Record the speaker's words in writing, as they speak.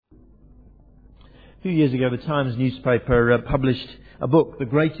A few years ago, the Times newspaper published a book, The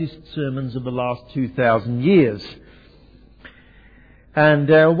Greatest Sermons of the Last 2,000 Years. And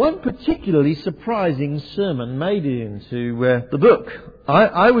one particularly surprising sermon made it into the book.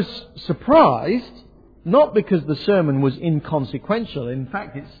 I was surprised, not because the sermon was inconsequential. In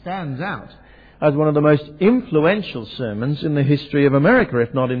fact, it stands out as one of the most influential sermons in the history of America,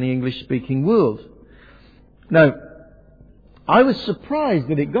 if not in the English-speaking world. Now, I was surprised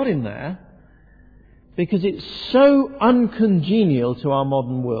that it got in there because it's so uncongenial to our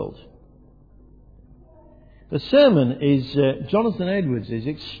modern world. The sermon is Jonathan Edwards'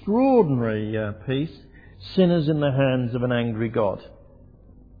 extraordinary piece, Sinners in the Hands of an Angry God.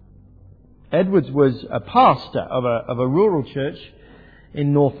 Edwards was a pastor of a rural church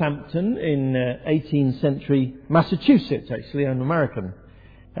in Northampton in 18th century Massachusetts, actually an American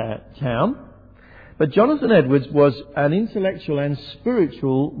town. But Jonathan Edwards was an intellectual and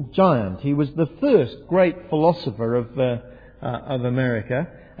spiritual giant. He was the first great philosopher of America,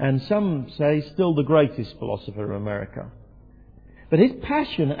 and some say still the greatest philosopher of America. But his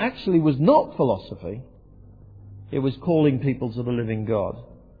passion actually was not philosophy. It was calling people to the living God.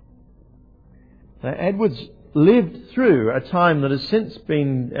 Now, Edwards lived through a time that has since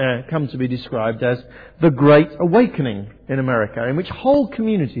been come to be described as the Great Awakening in America, in which whole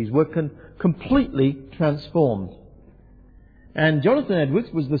communities were completely transformed. And Jonathan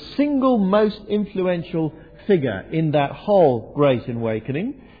Edwards was the single most influential figure in that whole Great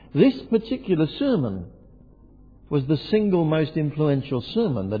Awakening. This particular sermon was the single most influential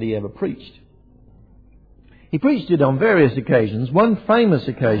sermon that he ever preached. He preached it on various occasions. One famous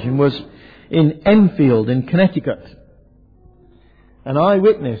occasion was in Enfield in Connecticut. An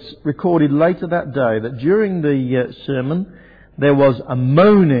eyewitness recorded later that day that during the sermon there was a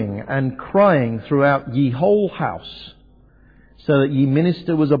moaning and crying throughout ye whole house, so that ye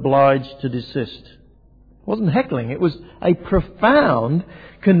minister was obliged to desist. It wasn't heckling, it was a profound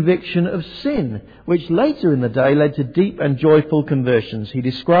conviction of sin, which later in the day led to deep and joyful conversions. He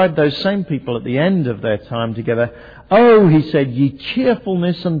described those same people at the end of their time together. Oh, he said, ye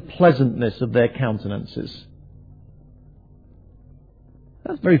cheerfulness and pleasantness of their countenances.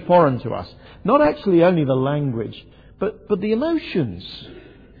 That's very foreign to us. Not actually only the language, but the emotions.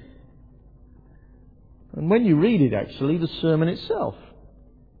 And when you read it, actually, the sermon itself.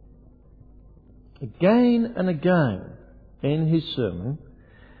 Again and again in his sermon,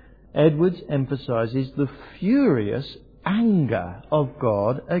 Edwards emphasizes the furious anger of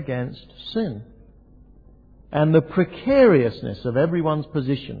God against sin and the precariousness of everyone's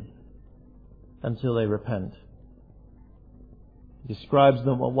position until they repent. He describes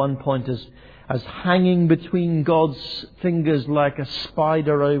them at one point as hanging between God's fingers like a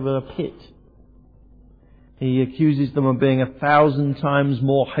spider over a pit. He accuses them of being 1,000 times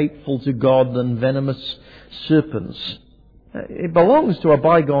more hateful to God than venomous serpents. It belongs to a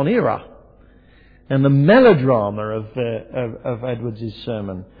bygone era. And the melodrama of Edwards'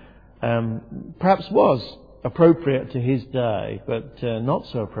 sermon perhaps was appropriate to his day, but not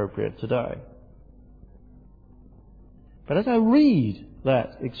so appropriate today. But as I read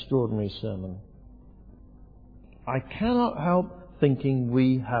that extraordinary sermon, I cannot help thinking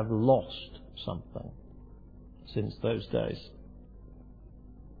we have lost something since those days.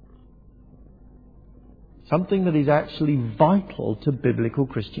 Something that is actually vital to biblical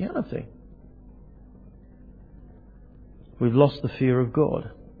Christianity. We've lost the fear of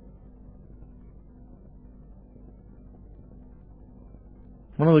God.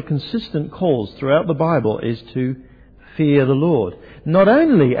 One of the consistent calls throughout the Bible is to fear the Lord. Not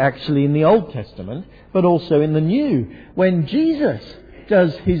only actually in the Old Testament, but also in the New. When Jesus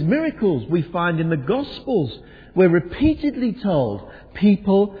does his miracles, we find in the Gospels, we're repeatedly told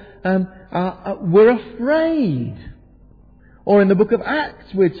people were afraid. Or in the book of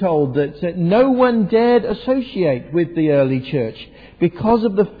Acts, we're told that no one dared associate with the early church because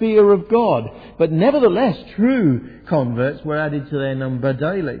of the fear of God. But nevertheless, true converts were added to their number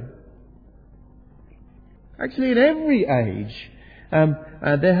daily. Actually, in every age,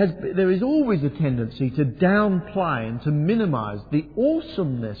 there is always a tendency to downplay and to minimize the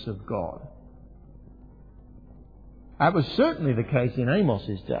awesomeness of God. That was certainly the case in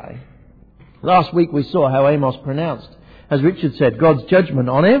Amos's day. Last week we saw how Amos pronounced, as Richard said, God's judgment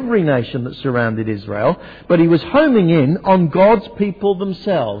on every nation that surrounded Israel, but he was homing in on God's people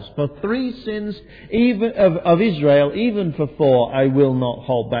themselves. For 3 sins even of Israel, even for 4, I will not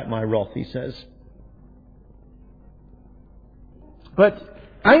hold back my wrath, he says. But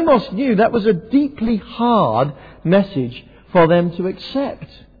Amos knew that was a deeply hard message for them to accept.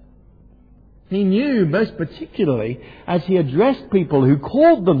 He knew, most particularly, as he addressed people who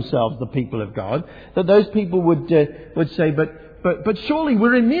called themselves the people of God, that those people would say, but surely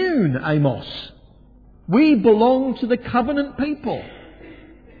we're immune, Amos. We belong to the covenant people.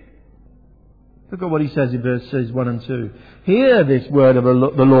 Look at what he says in verses 1 and 2. Hear this word of the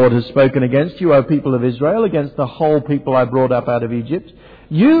Lord has spoken against you, O people of Israel, against the whole people I brought up out of Egypt.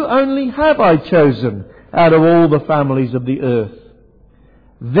 You only have I chosen out of all the families of the earth.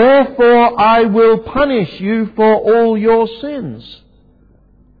 Therefore I will punish you for all your sins.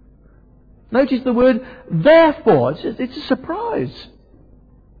 Notice the word therefore. It's a surprise.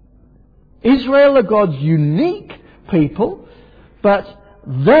 Israel are God's unique people, but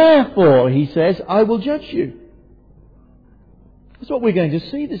therefore, he says, I will judge you. That's what we're going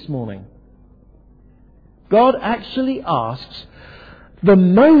to see this morning. God actually asks the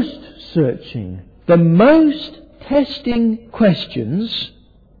most searching, the most testing questions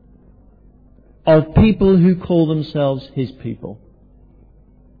of people who call themselves His people.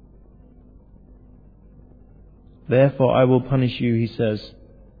 Therefore I will punish you, he says,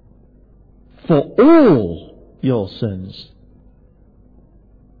 for all your sins.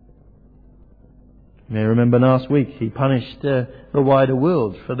 You may remember last week he punished the wider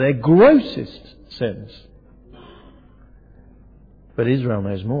world for their grossest sins. But Israel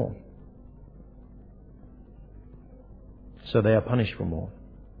knows more. So they are punished for more.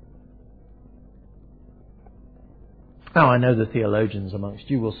 Now, I know the theologians amongst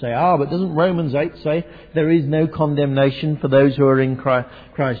you will say, but doesn't Romans 8 say there is no condemnation for those who are in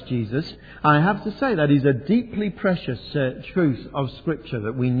Christ Jesus? I have to say that is a deeply precious truth of Scripture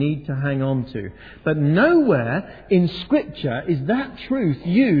that we need to hang on to. But nowhere in Scripture is that truth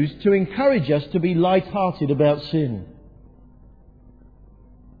used to encourage us to be light-hearted about sin.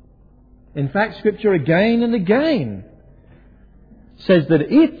 In fact, Scripture again and again says that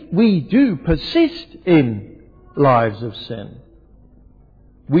if we do persist in lives of sin,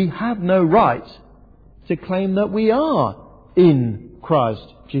 we have no right to claim that we are in Christ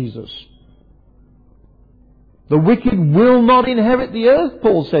Jesus. The wicked will not inherit the earth,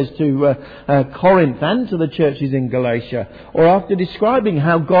 Paul says to Corinth and to the churches in Galatia, or after describing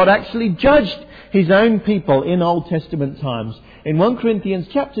how God actually judged His own people in Old Testament times. In 1 Corinthians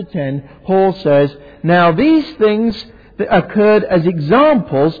chapter 10, Paul says, now these things occurred as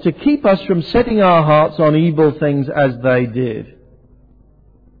examples to keep us from setting our hearts on evil things as they did.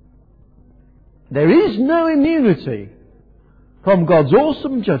 There is no immunity from God's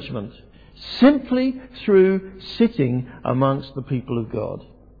awesome judgment simply through sitting amongst the people of God.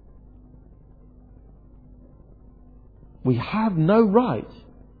 We have no right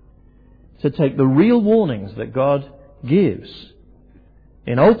to take the real warnings that God gives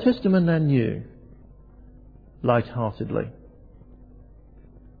in Old Testament and New light-heartedly.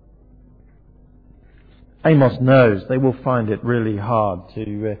 Amos knows they will find it really hard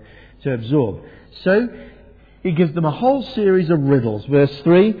to absorb. So he gives them a whole series of riddles. Verse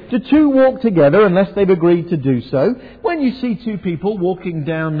 3, do two walk together unless they've agreed to do so? When you see two people walking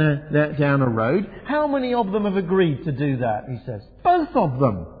down a road, how many of them have agreed to do that? He says, both of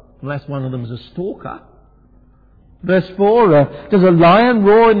them, unless one of them is a stalker. Verse 4, does a lion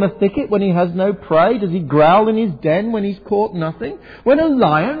roar in the thicket when he has no prey? Does he growl in his den when he's caught nothing? When a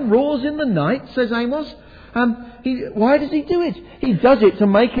lion roars in the night, says Amos, why does he do it? He does it to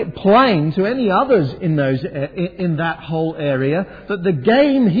make it plain to any others in that whole area that the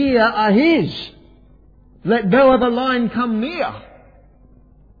game here are his. Let no other lion come near.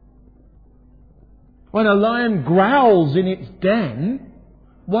 When a lion growls in its den,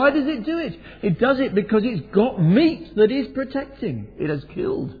 why does it do it? It does it because it's got meat that it's protecting. It has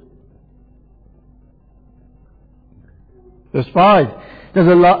killed. Verse 5.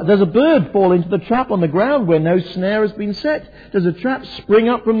 Does a bird fall into the trap on the ground where no snare has been set? Does a trap spring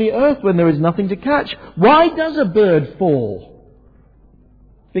up from the earth when there is nothing to catch? Why does a bird fall?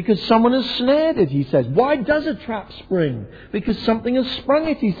 Because someone has snared it, he says. Why does a trap spring? Because something has sprung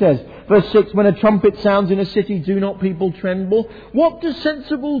it, he says. Verse 6, when a trumpet sounds in a city, do not people tremble? What do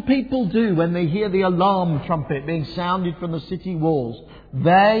sensible people do when they hear the alarm trumpet being sounded from the city walls?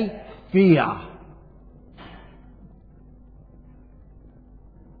 They fear.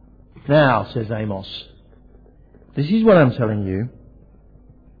 Now, says Amos, this is what I'm telling you.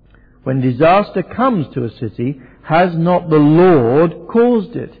 When disaster comes to a city, has not the Lord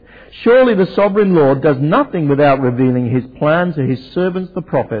caused it? Surely the sovereign Lord does nothing without revealing His plan to His servants the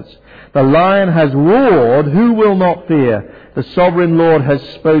prophets. The lion has roared, who will not fear? The sovereign Lord has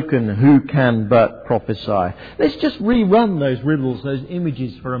spoken, who can but prophesy? Let's just rerun those riddles, those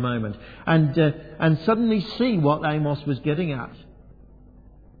images for a moment, and suddenly see what Amos was getting at.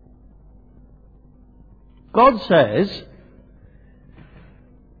 God says,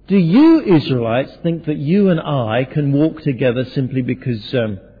 do you Israelites think that you and I can walk together simply because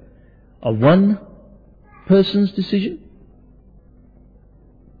of one person's decision?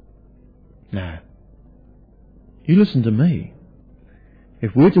 No. You listen to me.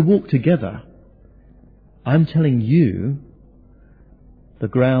 If we're to walk together, I'm telling you the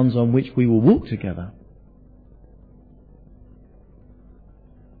grounds on which we will walk together.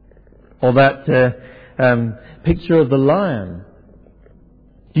 Or that picture of the lion.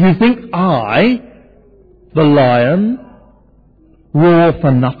 Do you think I, the lion, roar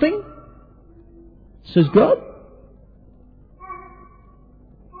for nothing? Says God.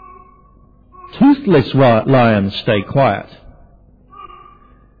 Toothless lions stay quiet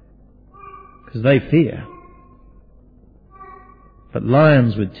because they fear. But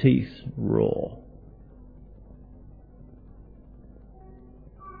lions with teeth roar.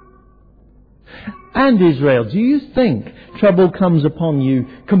 And Israel, do you think trouble comes upon you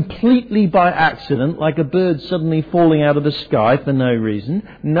completely by accident, like a bird suddenly falling out of the sky for no reason?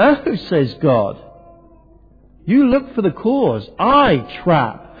 No, says God. You look for the cause. I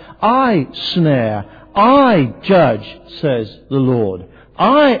trap. I snare. I judge, says the Lord.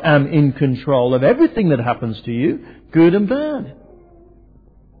 I am in control of everything that happens to you, good and bad.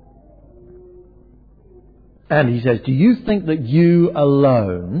 And he says, do you think that you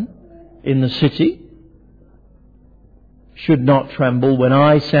alone in the city should not tremble when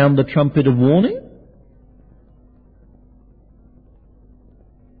I sound the trumpet of warning?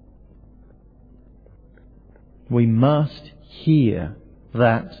 We must hear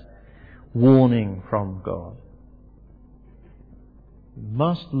that warning from God. We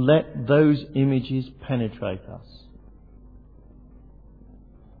must let those images penetrate us.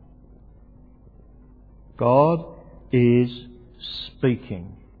 God is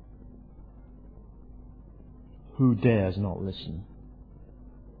speaking. Who dares not listen?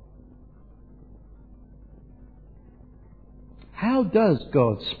 How does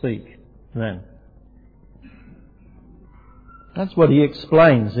God speak then? That's what he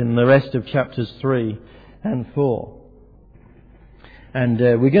explains in the rest of chapters 3 and 4. And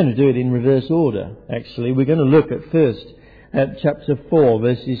we're going to do it in reverse order, actually. We're going to look at first at chapter 4,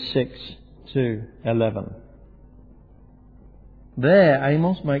 verses 6 to 11. There,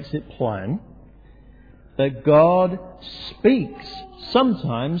 Amos makes it plain that God speaks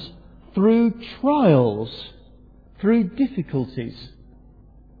sometimes through trials, through difficulties.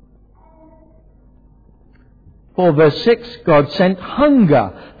 For verse 6, God sent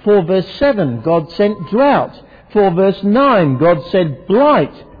hunger. For verse 7, God sent drought. For verse 9, God said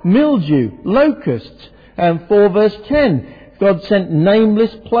blight, mildew, locusts. And for verse 10, God sent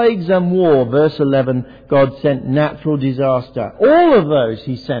nameless plagues and war. Verse 11, God sent natural disaster. All of those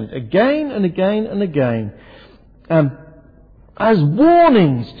he sent again and again and again as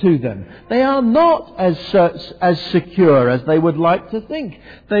warnings to them. They are not as secure as they would like to think.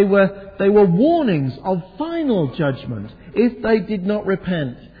 They were warnings of final judgment if they did not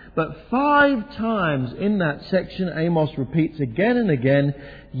repent. But 5 times in that section, Amos repeats again and again,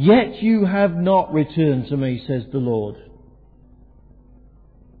 "Yet you have not returned to me, says the Lord."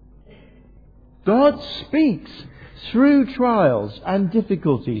 God speaks through trials and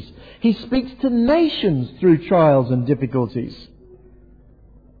difficulties. He speaks to nations through trials and difficulties.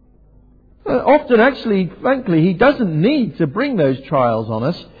 Often, actually, frankly, he doesn't need to bring those trials on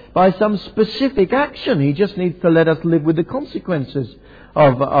us by some specific action. He just needs to let us live with the consequences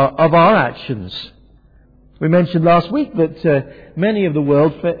of our actions. We mentioned last week that many of the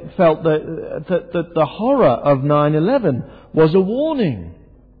world felt that the horror of 9/11 was a warning.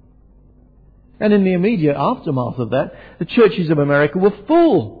 And in the immediate aftermath of that, the churches of America were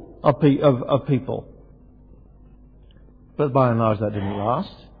full of people. But by and large that didn't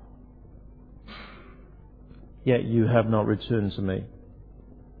last. Yet you have not returned to me,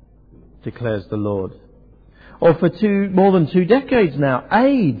 declares the Lord. Or for more than 2 decades now,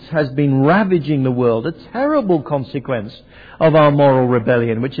 AIDS has been ravaging the world, a terrible consequence of our moral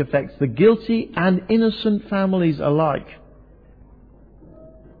rebellion, which affects the guilty and innocent families alike.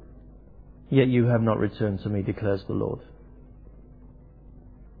 Yet you have not returned to me, declares the Lord.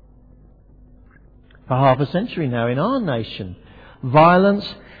 For half a century now in our nation,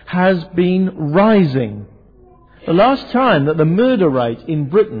 violence has been rising. The last time that the murder rate in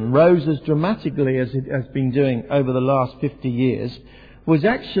Britain rose as dramatically as it has been doing over the last 50 years was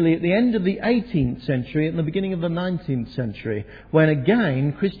actually at the end of the 18th century and the beginning of the 19th century, when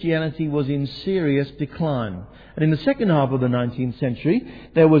again Christianity was in serious decline. And in the second half of the 19th century,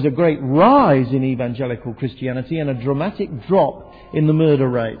 there was a great rise in evangelical Christianity and a dramatic drop in the murder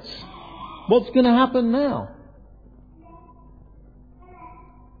rates. What's going to happen now?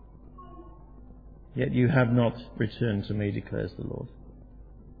 Yet you have not returned to me, declares the Lord.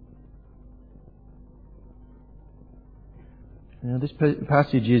 Now, this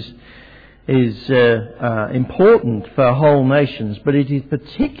passage is important for whole nations, but it is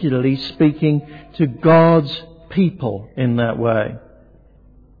particularly speaking to God's people in that way.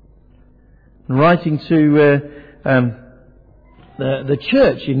 Writing to the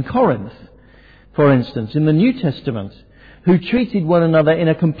church in Corinth, for instance, in the New Testament, who treated one another in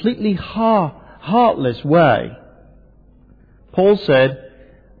a completely heartless way, Paul said,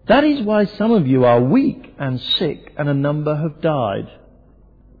 "That is why some of you are weak and sick, and a number have died."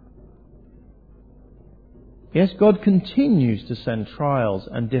 Yes, God continues to send trials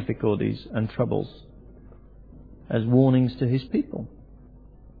and difficulties and troubles as warnings to His people.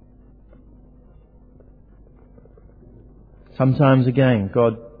 Sometimes, again,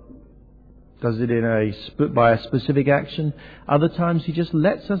 God does it by a specific action. Other times He just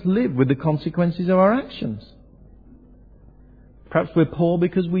lets us live with the consequences of our actions. Perhaps we're poor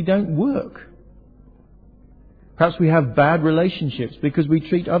because we don't work. Perhaps we have bad relationships because we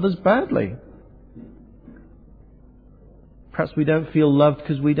treat others badly. Perhaps we don't feel loved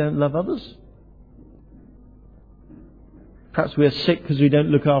because we don't love others. Perhaps we are sick because we don't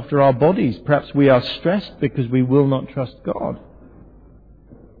look after our bodies. Perhaps we are stressed because we will not trust God.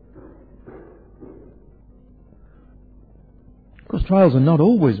 Of course, trials are not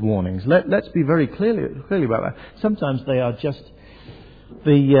always warnings. Let's be very clearly about that. Sometimes they are just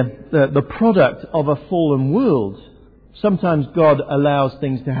the product of a fallen world. Sometimes God allows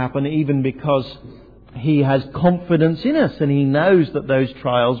things to happen even because He has confidence in us, and He knows that those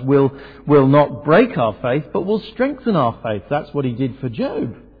trials will not break our faith, but will strengthen our faith. That's what He did for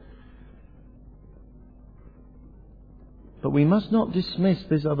Job. But we must not dismiss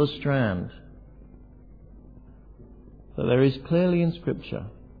this other strand that there is clearly in Scripture.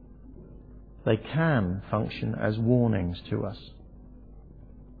 They can function as warnings to us.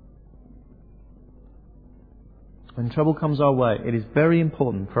 When trouble comes our way, it is very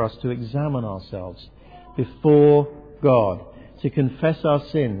important for us to examine ourselves before God, to confess our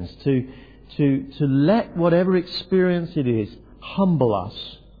sins, to let whatever experience it is humble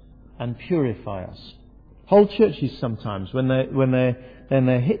us and purify us. Whole churches sometimes, when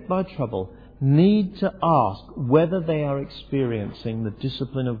they're hit by trouble, need to ask whether they are experiencing the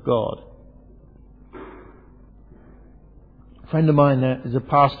discipline of God. A friend of mine is a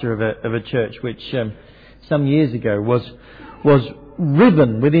pastor of a church which some years ago was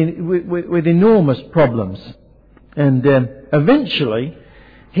riven with enormous problems, and eventually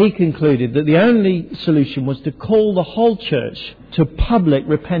he concluded that the only solution was to call the whole church to public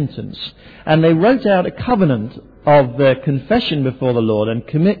repentance, and they wrote out a covenant of confession before the Lord and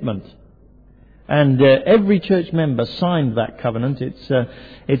commitment, and every church member signed that covenant.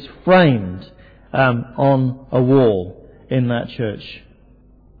 It's framed on a wall in that church.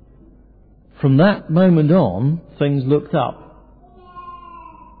 From that moment on, things looked up.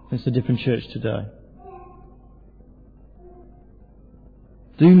 It's a different church today.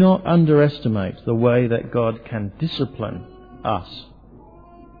 Do not underestimate the way that God can discipline us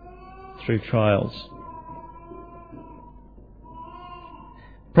through trials.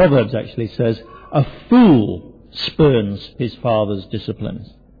 Proverbs actually says, "A fool spurns his father's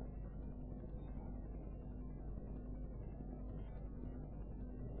disciplines."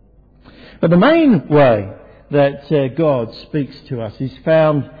 But the main way that God speaks to us is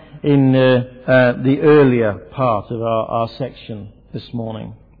found in the earlier part of our section this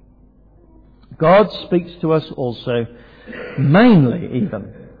morning. God speaks to us also, mainly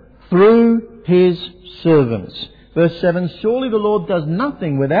even, through His servants. Verse 7, "Surely the Lord does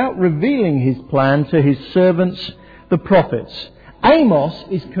nothing without revealing His plan to His servants, the prophets." Amos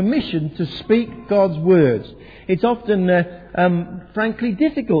is commissioned to speak God's words. It's often, frankly,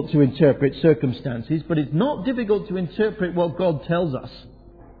 difficult to interpret circumstances, but it's not difficult to interpret what God tells us.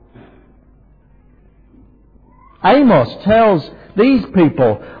 Amos tells these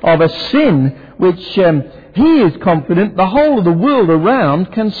people of a sin which he is confident the whole of the world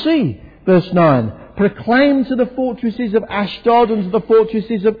around can see. Verse 9, "Proclaim to the fortresses of Ashdod and to the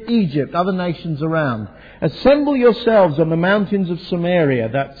fortresses of Egypt," other nations around, "assemble yourselves on the mountains of Samaria,"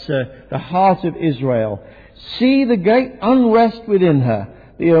 that's the heart of Israel. "See the great unrest within her,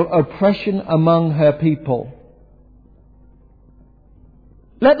 the oppression among her people."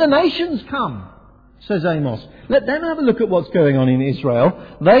 Let the nations come, says Amos. Let them have a look at what's going on in Israel.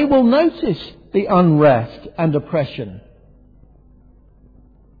 They will notice the unrest and oppression.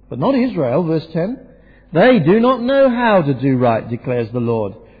 But not Israel, verse 10. "They do not know how to do right, declares the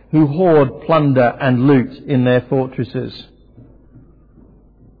Lord. who hoard plunder and loot in their fortresses.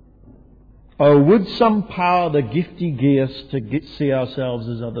 Oh, would some power the gifty gear us to see ourselves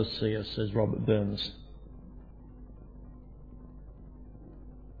as others see us, says Robert Burns.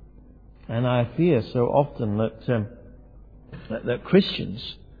 And I fear so often that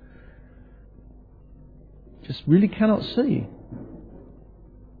Christians just really cannot see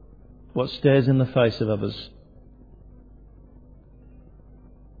what stares in the face of others.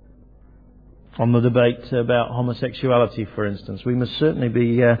 On the debate about homosexuality, for instance, we must certainly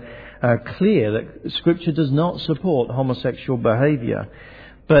be clear that Scripture does not support homosexual behaviour,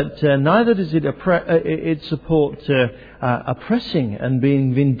 but neither does it support oppressing and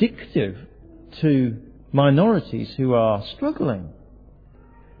being vindictive to minorities who are struggling.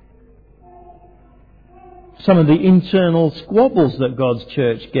 Some of the internal squabbles that God's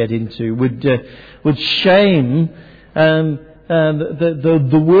church get into would shame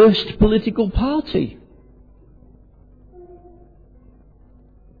the worst political party.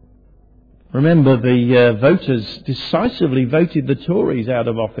 Remember, the voters decisively voted the Tories out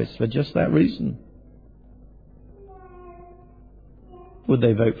of office for just that reason. Would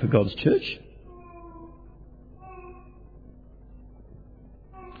they vote for God's church?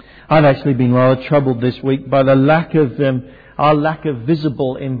 I've actually been rather troubled this week by the our lack of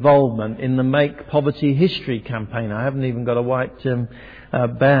visible involvement in the Make Poverty History campaign. I haven't even got a white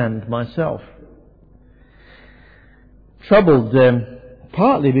band myself. Troubled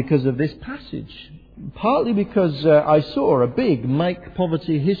partly because of this passage, partly because I saw a big Make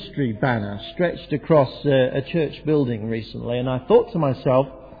Poverty History banner stretched across a church building recently, and I thought to myself,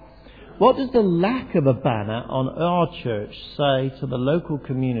 what does the lack of a banner on our church say to the local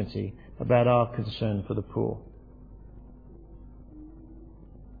community about our concern for the poor?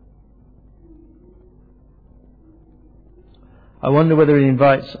 I wonder whether it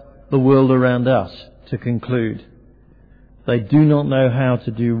invites the world around us to conclude they do not know how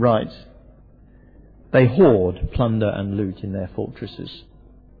to do right. They hoard plunder and loot in their fortresses.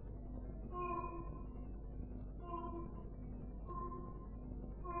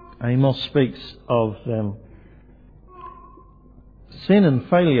 Amos speaks of sin and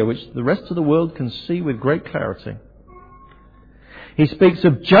failure which the rest of the world can see with great clarity. He speaks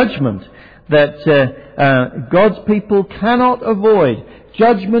of judgment that God's people cannot avoid.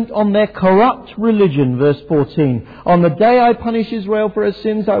 Judgment on their corrupt religion, verse 14. On the day I punish Israel for her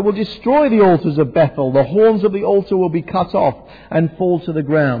sins, I will destroy the altars of Bethel. The horns of the altar will be cut off and fall to the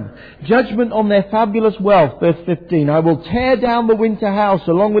ground. Judgment on their fabulous wealth, verse 15. I will tear down the winter house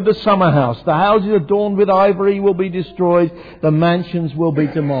along with the summer house. The houses adorned with ivory will be destroyed. The mansions will be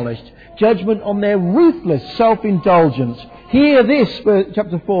demolished. Judgment on their ruthless self-indulgence. Hear this,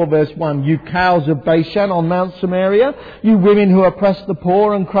 chapter 4, verse 1. You cows of Bashan on Mount Samaria, you women who oppress the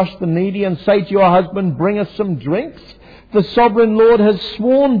poor and crush the needy, and say to your husband, bring us some drinks. The sovereign Lord has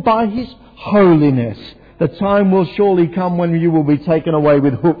sworn by his holiness. The time will surely come when you will be taken away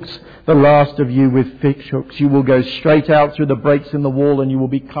with hooks, the last of you with fish hooks. You will go straight out through the breaks in the wall and you will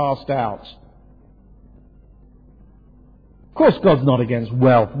be cast out. Of course, God's not against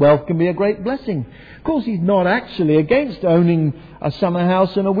wealth. Wealth can be a great blessing. Of course, He's not actually against owning a summer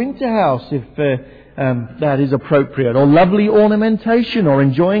house and a winter house if that is appropriate, or lovely ornamentation, or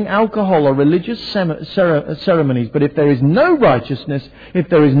enjoying alcohol or religious ceremonies. But if there is no righteousness, if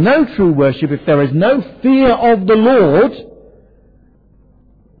there is no true worship, if there is no fear of the Lord,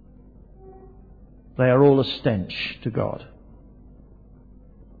 they are all a stench to God.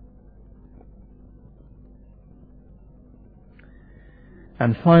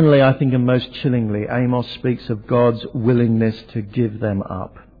 And finally, I think, and most chillingly, Amos speaks of God's willingness to give them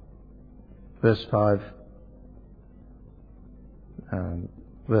up. Verse 4,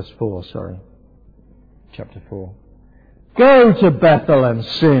 chapter 4. Go to Bethel and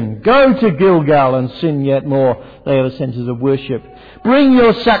sin. Go to Gilgal and sin yet more. They are the centres of worship. Bring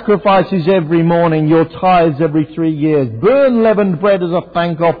your sacrifices every morning, your tithes every 3 years. Burn leavened bread as a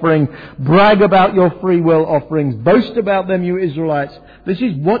thank offering. Brag about your free will offerings. Boast about them, you Israelites. This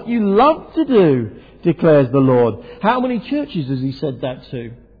is what you love to do, declares the Lord. How many churches has He said that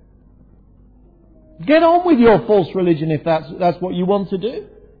to? Get on with your false religion if that's what you want to do.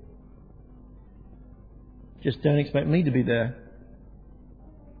 Just don't expect me to be there.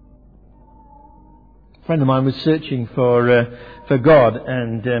 A friend of mine was searching for God,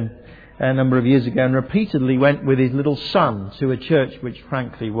 and a number of years ago, and repeatedly went with his little son to a church which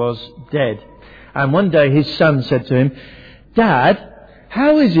frankly was dead. And one day his son said to him, Dad,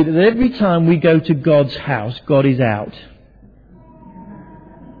 how is it that every time we go to God's house, God is out?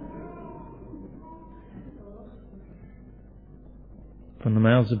 from the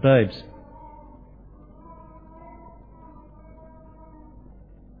mouths of babes.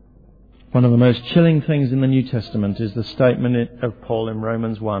 One of the most chilling things in the New Testament is the statement of Paul in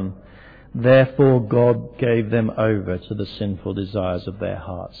Romans 1. Therefore God gave them over to the sinful desires of their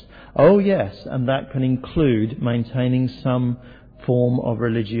hearts. Oh yes, and that can include maintaining some form of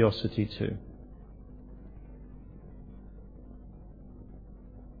religiosity too.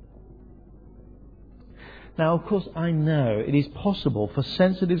 Now, of course, I know it is possible for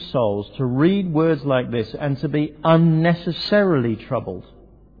sensitive souls to read words like this and to be unnecessarily troubled.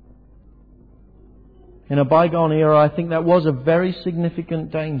 In a bygone era, I think that was a very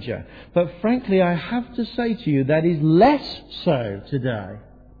significant danger. But frankly, I have to say to you, that is less so today.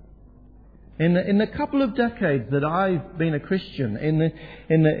 In the couple of decades that I've been a Christian, in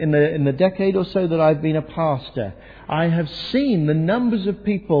the decade or so that I've been a pastor, I have seen the numbers of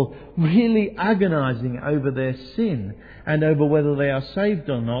people really agonizing over their sin and over whether they are saved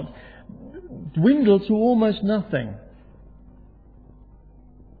or not dwindle to almost nothing.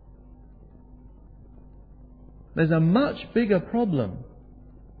 There's a much bigger problem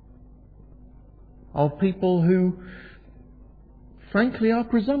of people who, frankly, are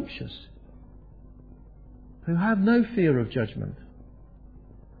presumptuous, who have no fear of judgment.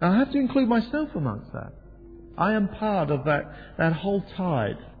 I have to include myself amongst that. I am part of that whole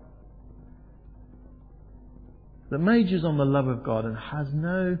tide that majors on the love of God and has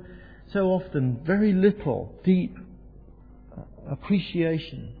so often, very little deep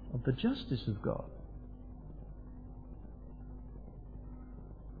appreciation of the justice of God.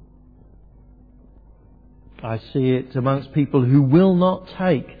 I see it amongst people who will not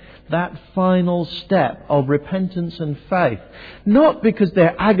take that final step of repentance and faith. Not because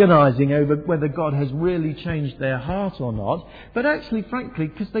they're agonizing over whether God has really changed their heart or not, but actually, frankly,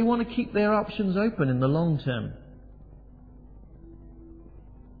 because they want to keep their options open in the long term.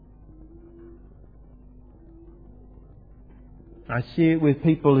 I see it with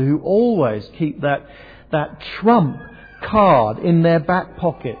people who always keep that trump card in their back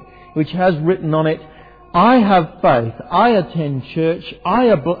pocket, which has written on it, I have faith, I attend church,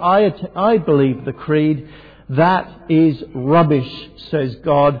 I believe the creed. That is rubbish, says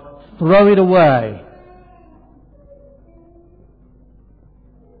God. Throw it away.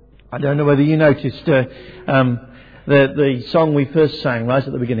 I don't know whether you noticed the song we first sang right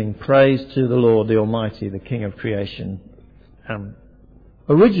at the beginning, Praise to the Lord, the Almighty, the King of creation.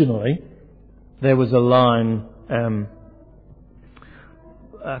 Originally, there was a line,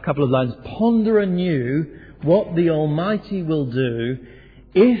 a couple of lines, ponder anew what the Almighty will do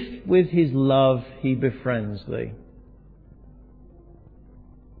if with His love He befriends thee.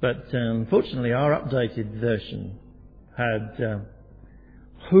 But unfortunately our updated version had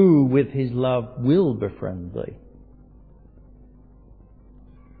who with His love will befriend thee.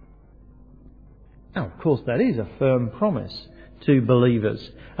 Now, of course, that is a firm promise to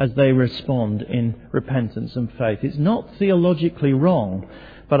believers as they respond in repentance and faith. It's not theologically wrong,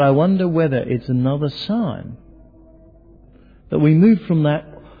 but I wonder whether it's another sign that we move from that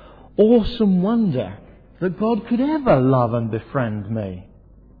awesome wonder that God could ever love and befriend me,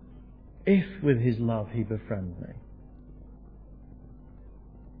 if with His love He befriend me,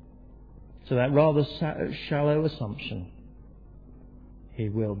 to that rather shallow assumption, He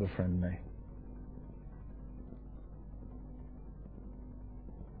will befriend me.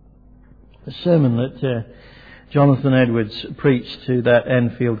 The sermon that Jonathan Edwards preached to that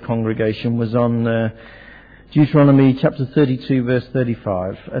Enfield congregation was on Deuteronomy chapter 32 verse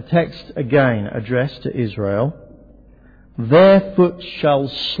 35. A text again addressed to Israel. Their foot shall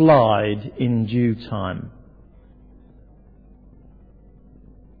slide in due time.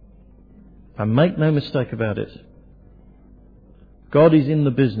 And make no mistake about it. God is in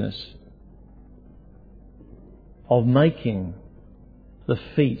the business of making the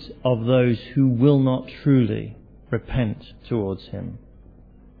feet of those who will not truly repent towards Him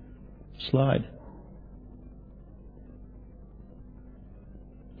slide.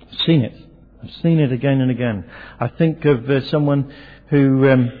 I've seen it. I've seen it again and again. I think of someone who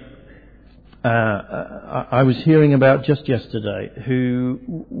I was hearing about just yesterday, who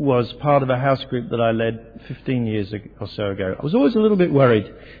was part of a house group that I led 15 years or so ago. I was always a little bit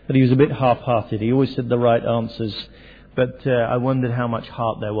worried that he was a bit half-hearted. He always said the right answers, but I wondered how much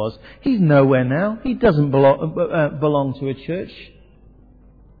heart there was. He's nowhere now. He doesn't belong to a church.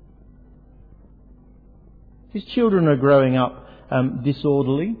 His children are growing up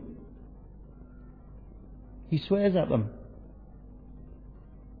disorderly. He swears at them.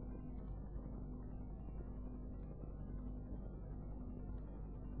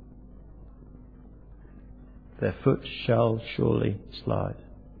 their foot shall surely slide.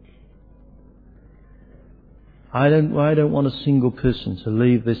 I don't want a single person to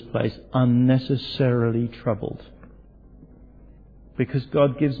leave this place unnecessarily troubled. Because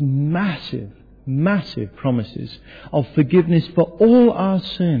God gives massive, massive promises of forgiveness for all our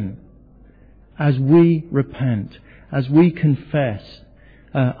sin as we repent, as we confess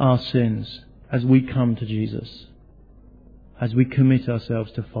our sins, as we come to Jesus, as we commit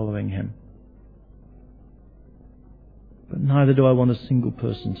ourselves to following Him. But neither do I want a single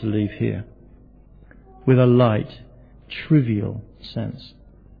person to leave here with a light, trivial sense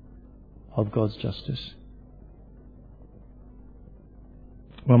of God's justice.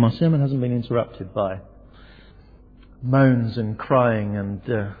 Well, my sermon hasn't been interrupted by moans and crying, and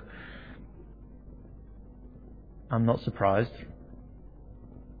I'm not surprised.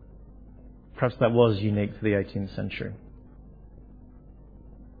 Perhaps that was unique to the 18th century.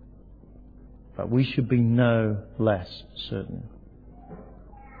 But we should be no less certain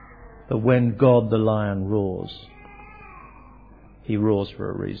that when God the Lion roars, He roars for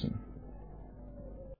a reason.